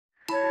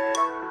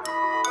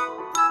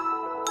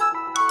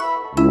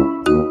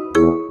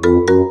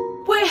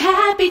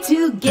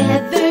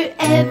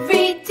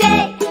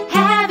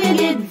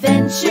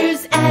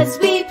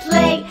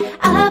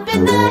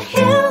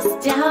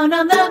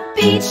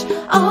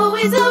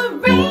always a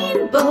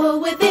rainbow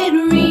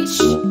within reach.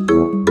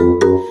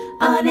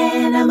 On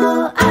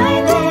Animal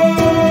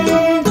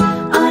Island,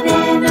 on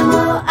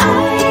Animal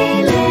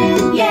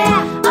Island,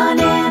 yeah, on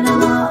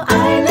Animal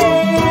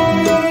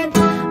Island,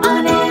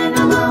 on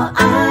Animal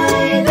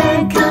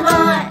Island, come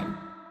on.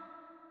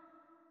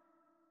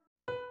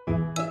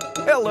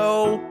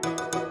 Hello.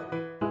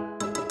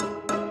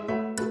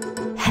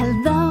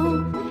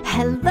 Hello,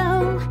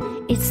 hello,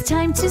 it's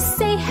time to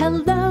say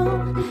hello.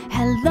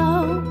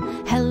 Hello,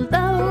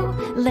 hello,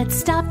 let's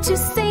stop to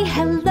say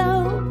hello.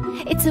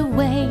 It's a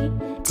way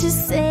to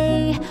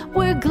say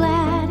we're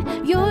glad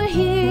you're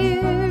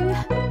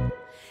here.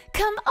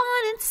 Come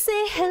on and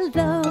say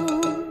hello.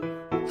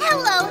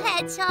 Hello,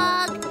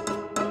 Hedgehog.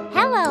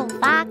 Hello,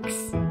 Fox.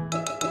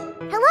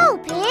 Hello,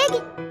 Pig.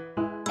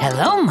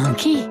 Hello,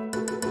 Monkey.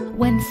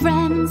 When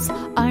friends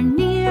are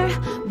near,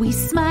 we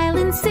smile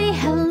and say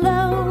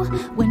hello.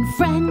 When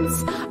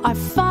friends are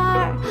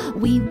far,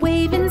 we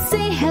wave and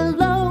say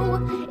hello.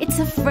 It's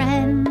a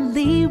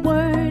friendly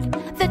word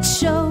that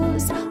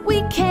shows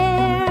we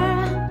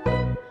care.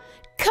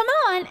 Come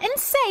on and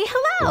say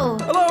hello.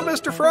 Hello,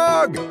 Mr.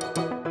 Frog.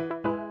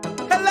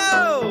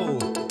 Hello.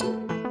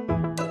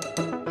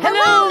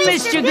 Hello,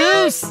 Mr.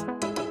 Goose.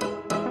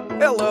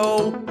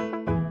 Hello.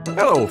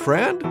 Hello,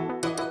 friend.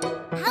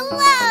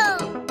 Hello.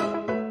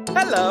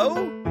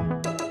 Hello.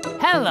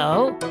 Hello.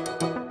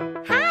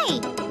 Hi,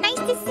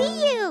 nice to see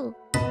you.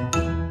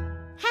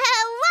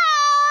 Hello.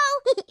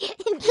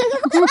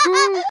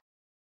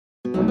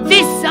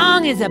 This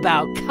song is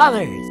about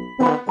colors.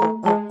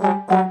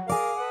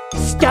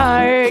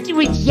 Start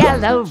with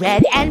yellow,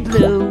 red, and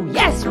blue.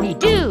 Yes, we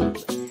do.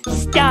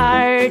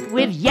 Start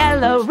with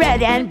yellow,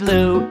 red, and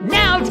blue.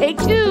 Now take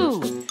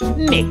two.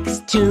 Mix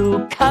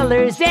two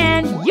colors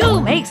and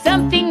you'll make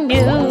something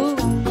new.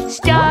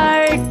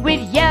 Start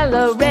with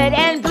yellow, red,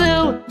 and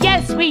blue.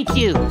 Yes, we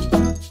do.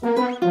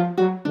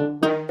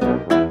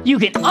 You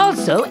can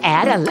also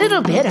add a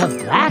little bit of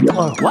black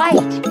or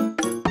white.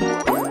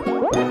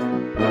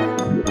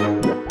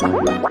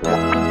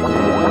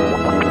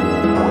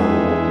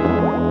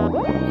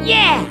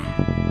 Yeah!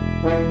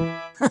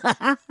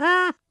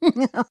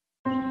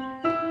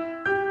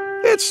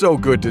 It's so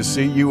good to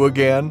see you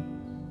again.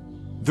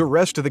 The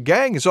rest of the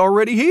gang is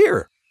already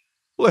here.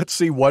 Let's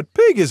see what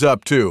Pig is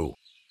up to.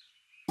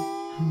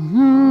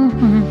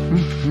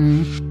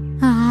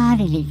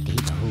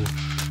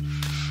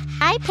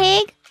 Hi,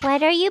 Pig.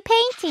 What are you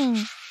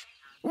painting?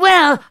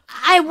 Well,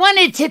 I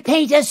wanted to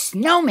paint a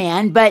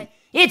snowman, but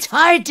it's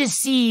hard to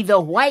see the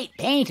white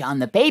paint on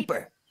the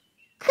paper.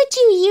 Could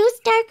you use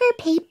darker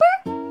paper?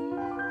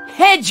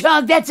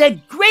 Hedgehog, that's a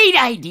great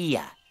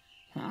idea.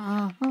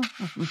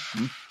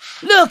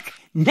 Look,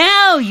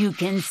 now you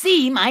can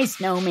see my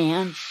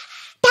snowman.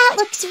 That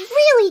looks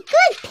really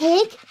good,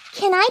 Pig.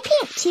 Can I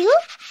paint too?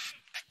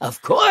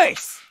 Of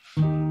course.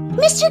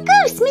 Mr.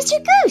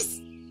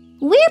 Goose,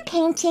 we're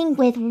painting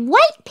with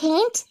white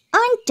paint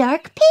on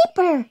dark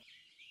paper.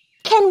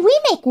 Can we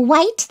make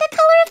white the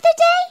color of the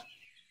day?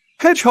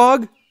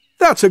 Hedgehog,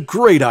 that's a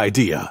great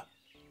idea.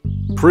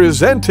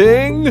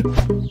 Presenting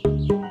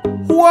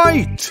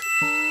white.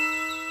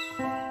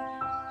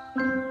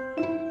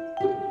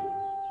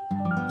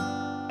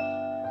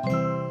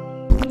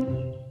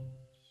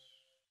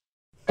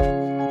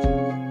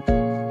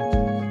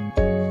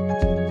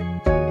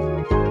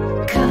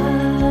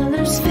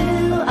 Colors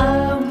fill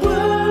our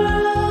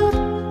world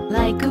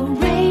like a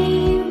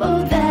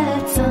rainbow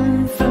that's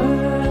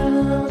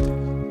unfurled,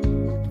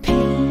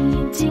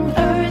 painting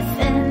earth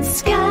and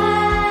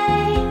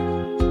sky,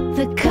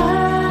 the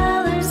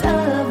colors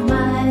of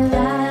my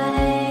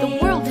life. The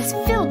world is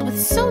filled with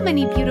so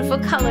many beautiful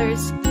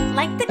colors,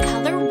 like the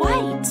color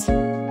white.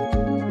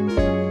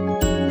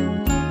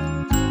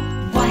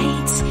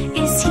 White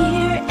is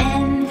here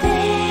and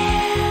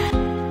there.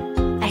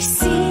 I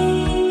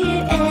see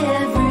it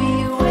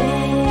everywhere.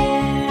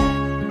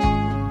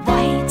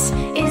 White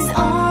is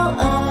all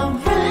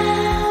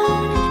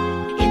around,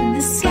 in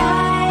the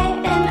sky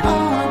and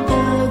on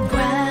the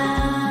ground.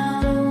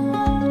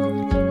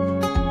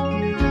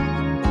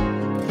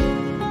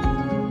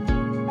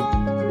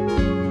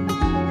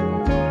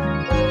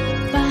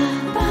 Bum,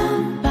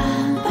 bum,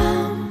 bum, bum,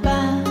 bum,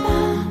 bum,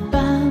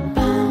 bum,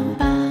 bum, bum,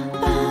 bum,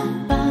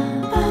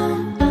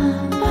 bum,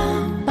 bum,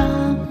 bum,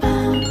 bum,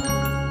 bum.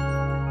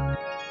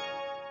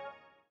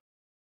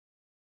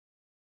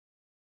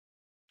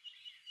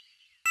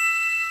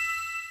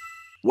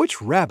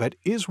 Which rabbit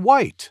is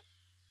white?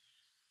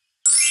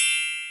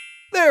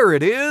 There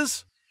it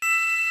is.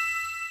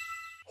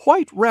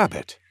 White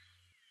rabbit.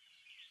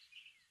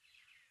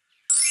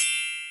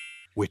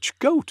 Which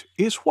goat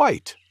is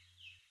white?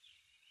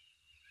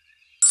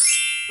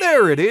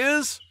 There it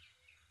is.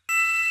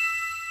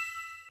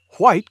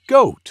 White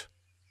goat.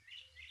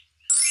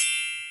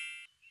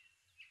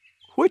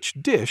 Which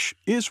dish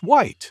is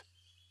white?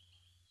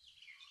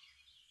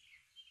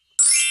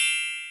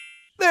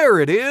 There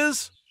it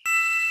is.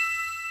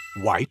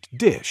 White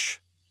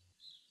dish.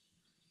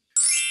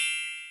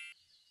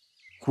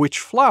 Which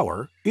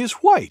flower is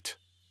white?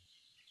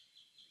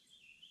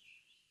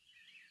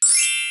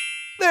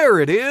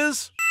 There it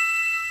is.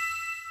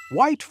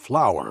 White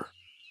flour.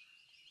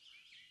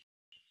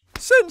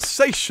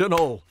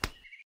 Sensational!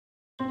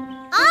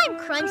 I'm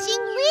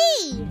crunching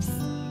leaves,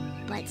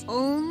 but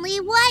only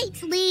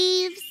white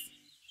leaves.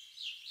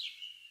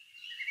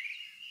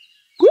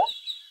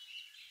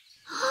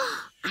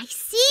 I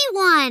see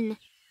one.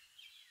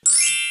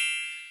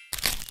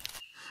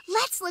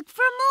 Let's look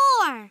for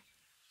more.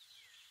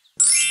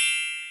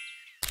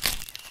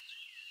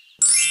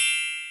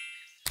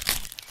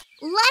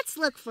 Let's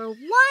look for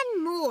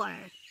one more.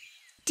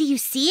 Do you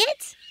see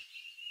it?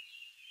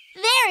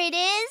 There it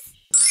is.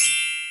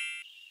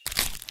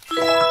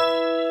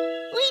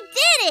 We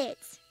did it!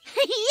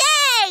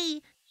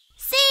 Yay!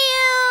 See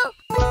you!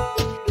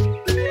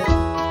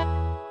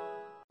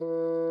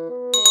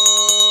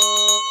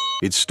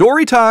 It's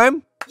story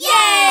time.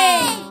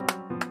 Yay!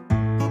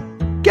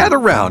 Gather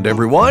round,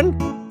 everyone.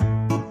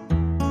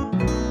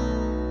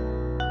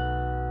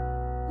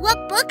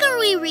 What book are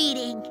we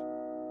reading?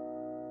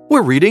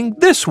 We're reading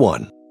this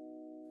one.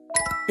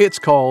 It's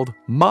called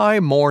My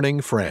Morning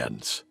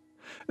Friends.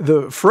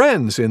 The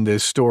friends in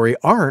this story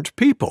aren't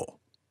people.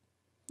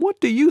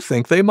 What do you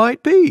think they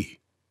might be?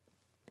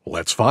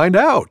 Let's find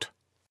out.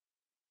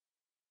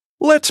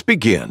 Let's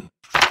begin.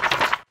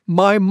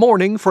 My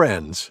Morning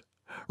Friends,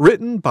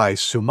 written by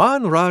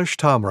Suman Raj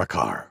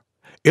Tamrakar,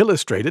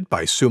 illustrated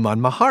by Suman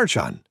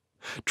Maharjan,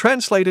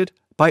 translated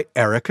by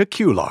Erica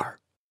Kular.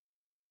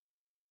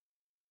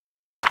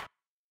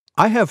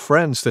 I have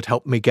friends that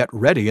help me get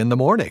ready in the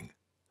morning.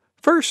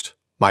 First,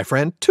 my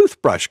friend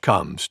Toothbrush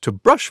comes to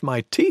brush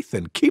my teeth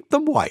and keep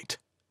them white.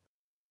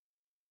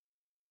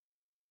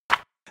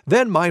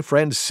 Then my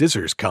friend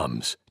Scissors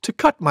comes to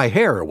cut my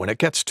hair when it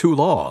gets too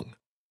long.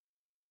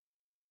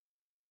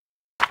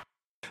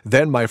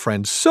 Then my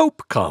friend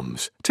Soap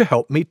comes to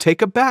help me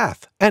take a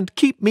bath and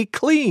keep me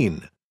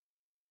clean.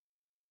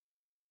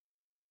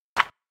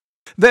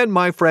 Then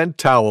my friend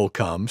Towel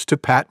comes to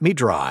pat me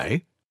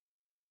dry.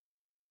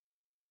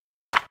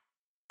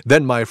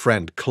 Then my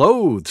friend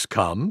Clothes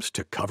comes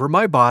to cover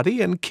my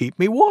body and keep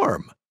me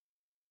warm.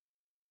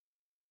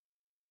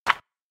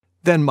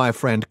 Then my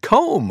friend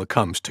Comb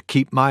comes to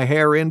keep my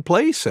hair in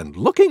place and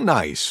looking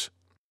nice.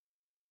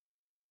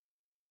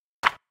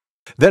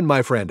 Then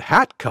my friend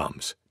Hat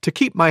comes to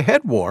keep my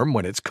head warm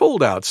when it's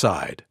cold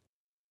outside.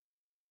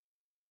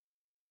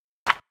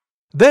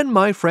 Then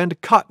my friend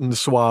Cotton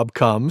Swab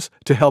comes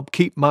to help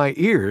keep my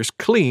ears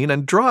clean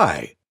and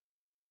dry.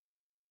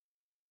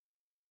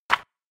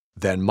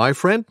 Then my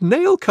friend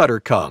Nail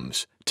Cutter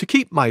comes to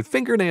keep my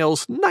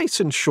fingernails nice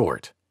and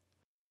short.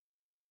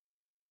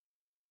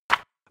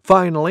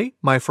 Finally,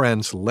 my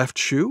friends Left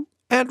Shoe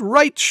and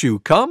Right Shoe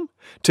come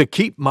to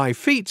keep my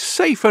feet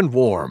safe and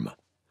warm.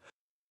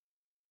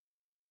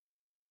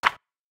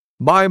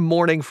 My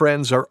morning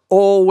friends are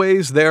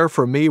always there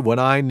for me when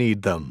I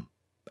need them.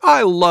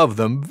 I love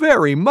them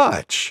very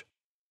much.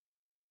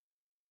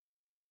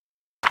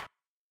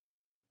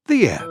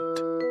 The end.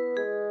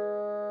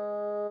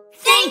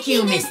 Thank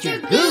you,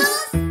 Mr.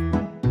 Goose.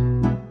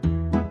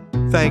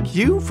 Thank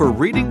you for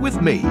reading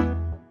with me.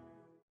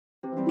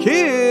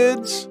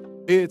 Kids,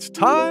 it's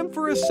time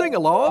for a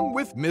sing-along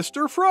with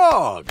Mr.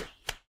 Frog.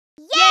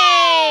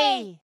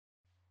 Yay!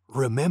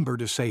 Remember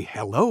to say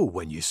hello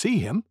when you see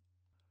him.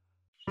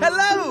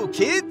 Hello,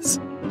 kids!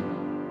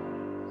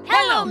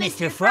 Hello,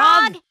 Mr.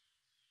 Frog.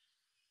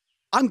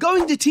 I'm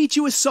going to teach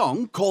you a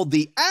song called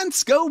The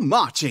Ants Go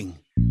Marching.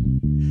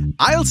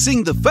 I'll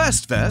sing the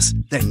first verse,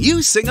 then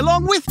you sing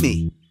along with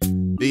me.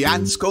 The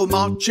ants go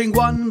marching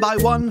one by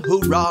one,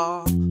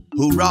 hurrah,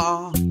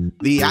 hurrah.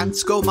 The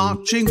ants go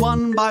marching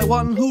one by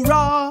one,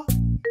 hurrah,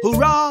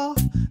 hurrah.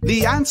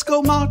 The ants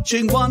go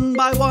marching one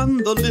by one.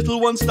 The little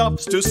one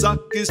stops to suck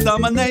his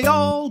thumb, and they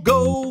all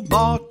go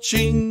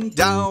marching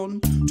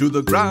down to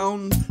the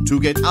ground to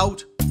get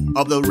out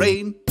of the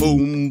rain.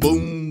 Boom,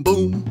 boom,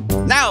 boom.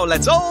 Now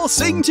let's all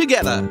sing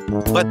together.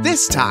 But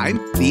this time,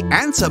 the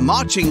ants are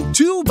marching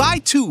two by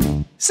two.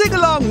 Sing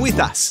along with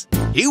us.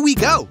 Here we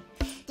go.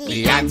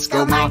 The ants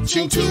go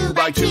marching two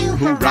by two,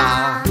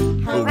 hurrah,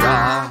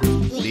 hurrah.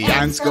 The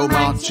ants go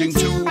marching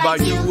two by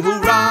two,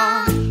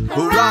 hurrah,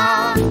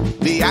 hurrah.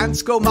 The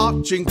ants go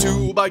marching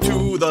two by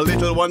two. The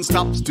little one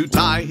stops to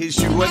tie his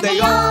shoe, and they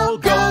all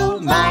go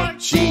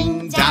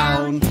marching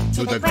down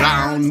to the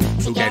ground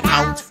to get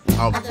out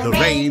of the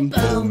rain.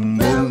 Boom,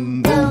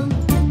 boom, boom.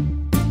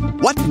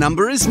 What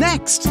number is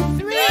next?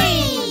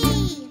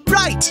 3.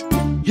 Right!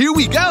 Here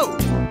we go!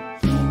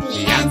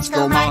 The ants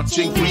go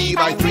marching 3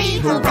 by 3,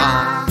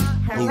 hurrah,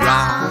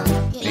 hurrah.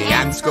 The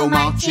ants go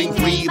marching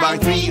 3 by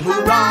 3,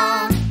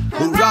 hurrah,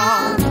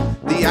 hurrah.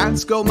 The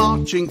ants go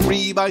marching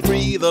 3 by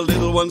 3. The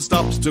little one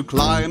stops to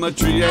climb a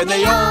tree, and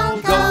they all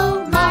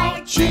go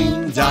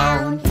marching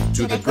down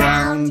to the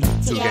ground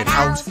to get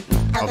out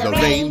of the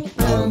rain.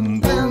 Boom,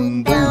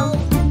 boom,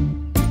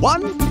 boom.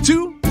 1,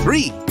 2,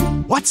 3.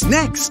 What's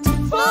next?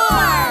 4.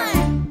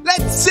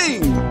 Let's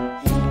sing!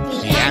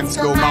 The ants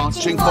go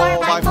marching 4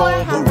 by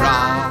 4,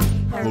 hurrah,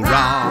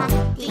 hurrah.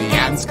 The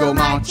ants go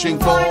marching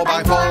 4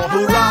 by 4,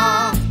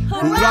 hurrah,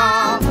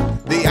 hurrah.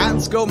 The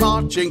ants go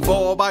marching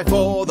 4 by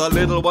 4. The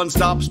little one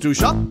stops to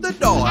shut the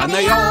door, and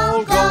they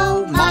all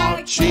go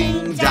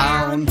marching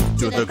down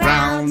to the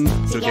ground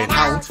to get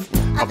out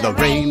of the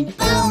rain.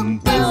 Boom,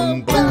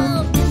 boom,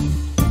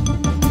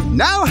 boom.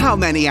 Now how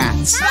many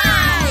ants?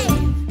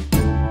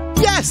 5!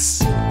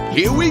 Yes!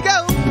 Here we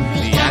go!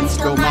 The ants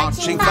go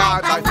marching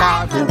 5 by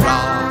 5.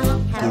 Hurrah!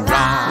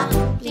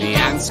 Hurrah! The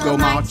ants go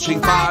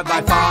marching 5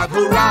 by 5.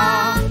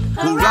 Hurrah!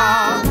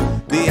 Hurrah!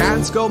 The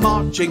ants go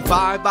marching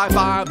 5 by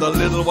 5. The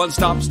little one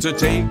stops to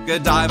take a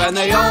dive, and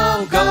they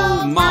all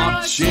go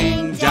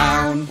marching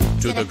down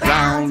to the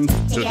ground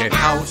to get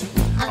out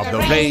of the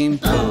rain.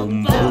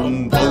 Boom,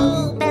 boom,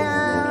 boom.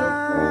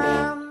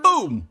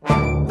 Boom!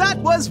 That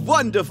was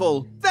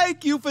wonderful.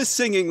 Thank you for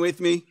singing with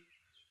me.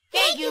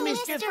 Thank you,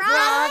 Mr.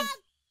 Frog.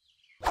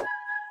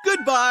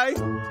 Goodbye.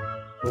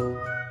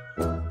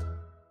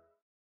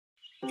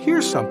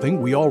 Here's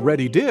something we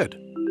already did.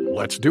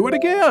 Let's do it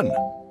again.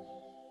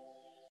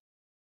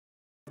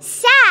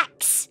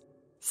 Sax.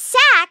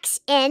 Sax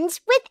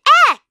ends with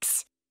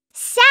X.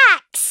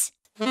 Sax.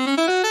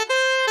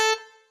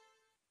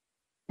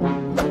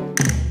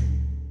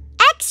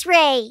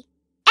 X-ray.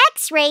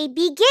 X-ray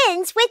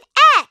begins with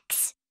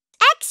X.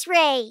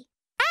 X-ray.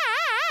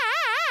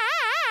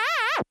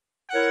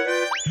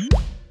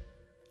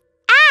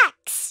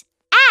 Axe.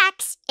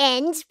 Axe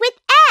ends with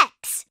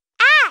X.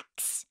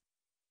 Axe.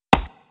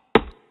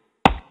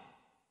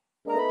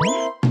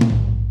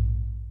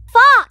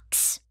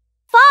 Fox.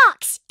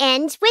 Fox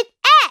ends with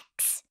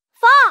X.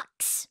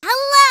 Fox.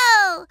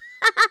 Hello.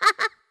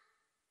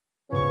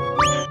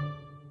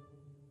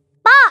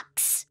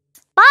 Box.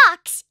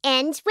 Box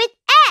ends with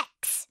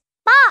X.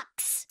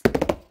 Box.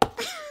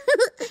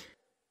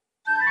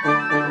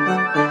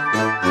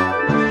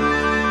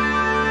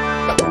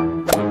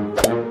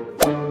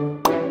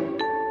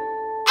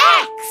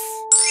 X.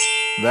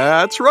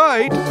 That's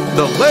right,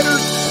 the letter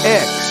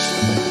X.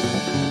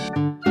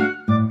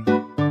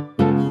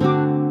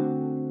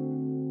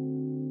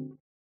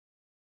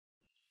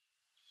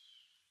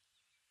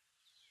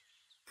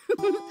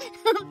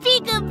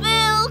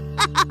 Peekaboo!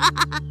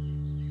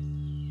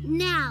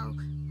 Now,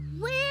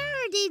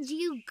 where did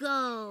you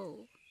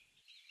go?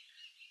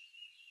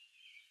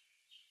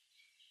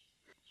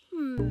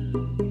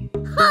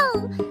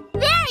 Oh,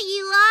 there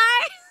you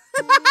are!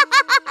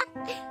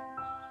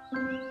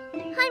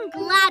 I'm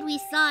glad we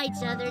saw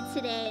each other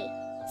today.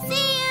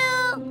 See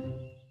you!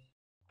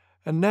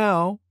 And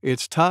now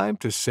it's time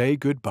to say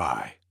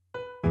goodbye.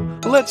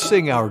 Let's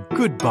sing our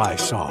goodbye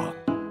song.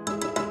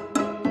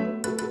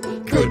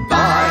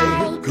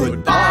 Goodbye,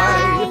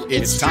 goodbye.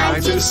 It's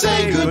time to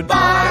say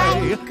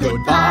goodbye.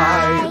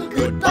 Goodbye,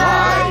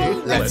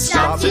 goodbye. Let's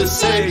stop to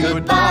say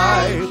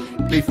goodbye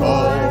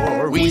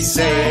before we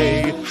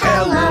say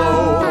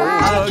hello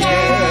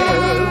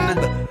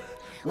again.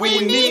 We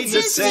need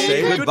to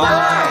say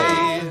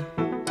goodbye.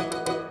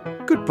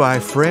 Goodbye,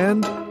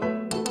 friend.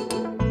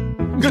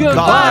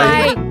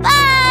 Goodbye.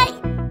 Bye!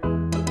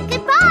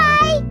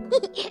 Goodbye!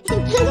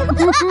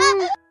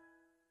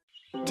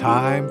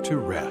 Time to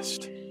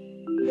rest.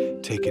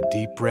 Take a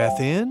deep breath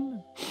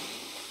in.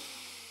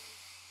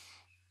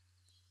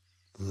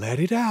 Let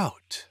it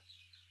out.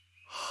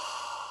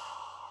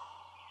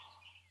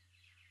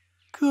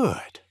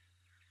 Good.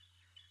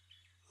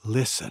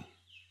 Listen.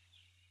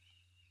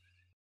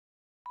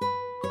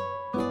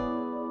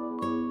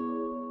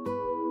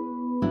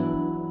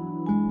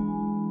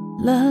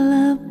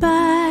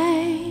 Lullaby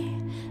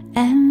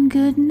and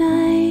good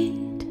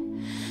night.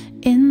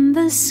 In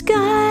the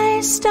sky,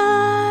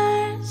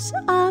 stars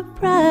are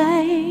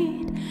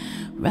bright.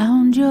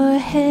 Round your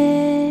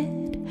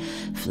head,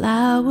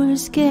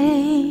 flowers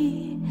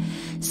gay.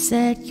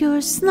 Set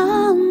your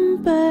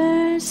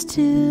slumbers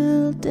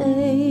till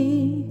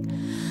day.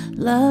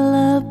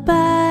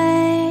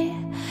 Lullaby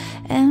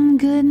and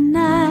good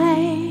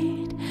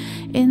night.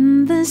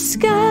 In the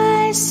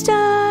sky,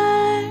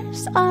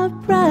 stars are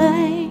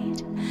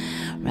bright.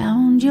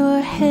 Round your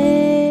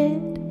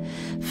head,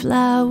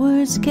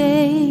 flowers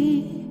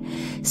gay.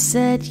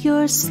 Set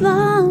your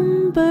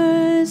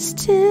slumbers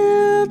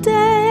till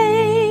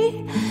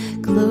day.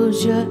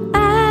 Close your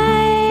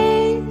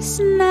eyes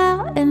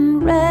now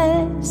and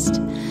rest.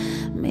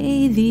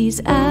 May these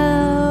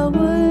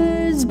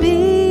hours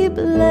be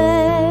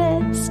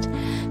blessed.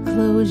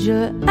 Close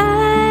your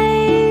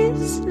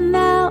eyes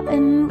now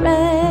and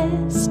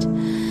rest.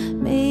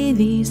 May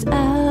these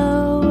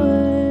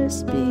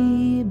hours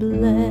be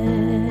blessed.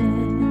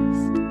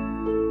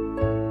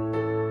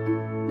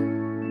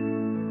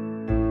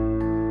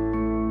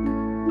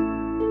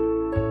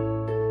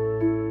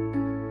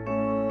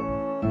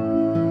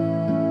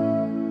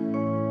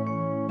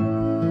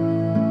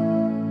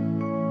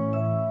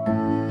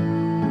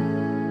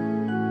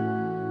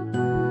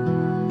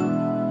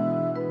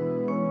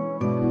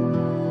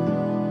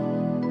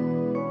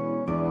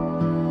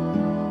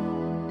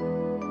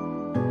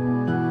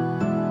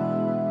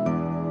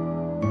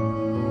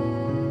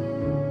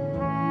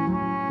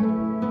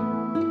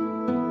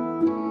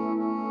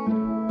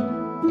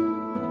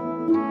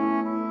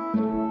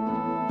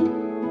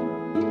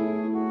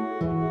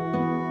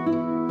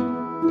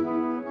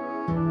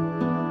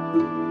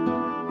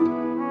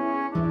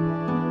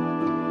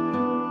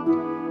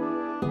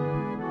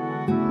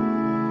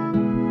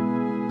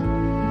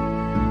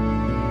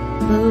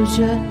 Close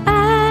your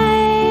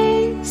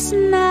eyes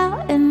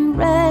now and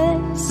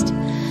rest.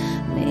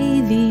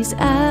 May these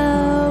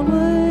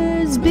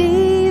hours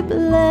be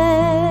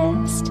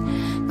blessed.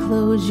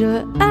 Close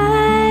your eyes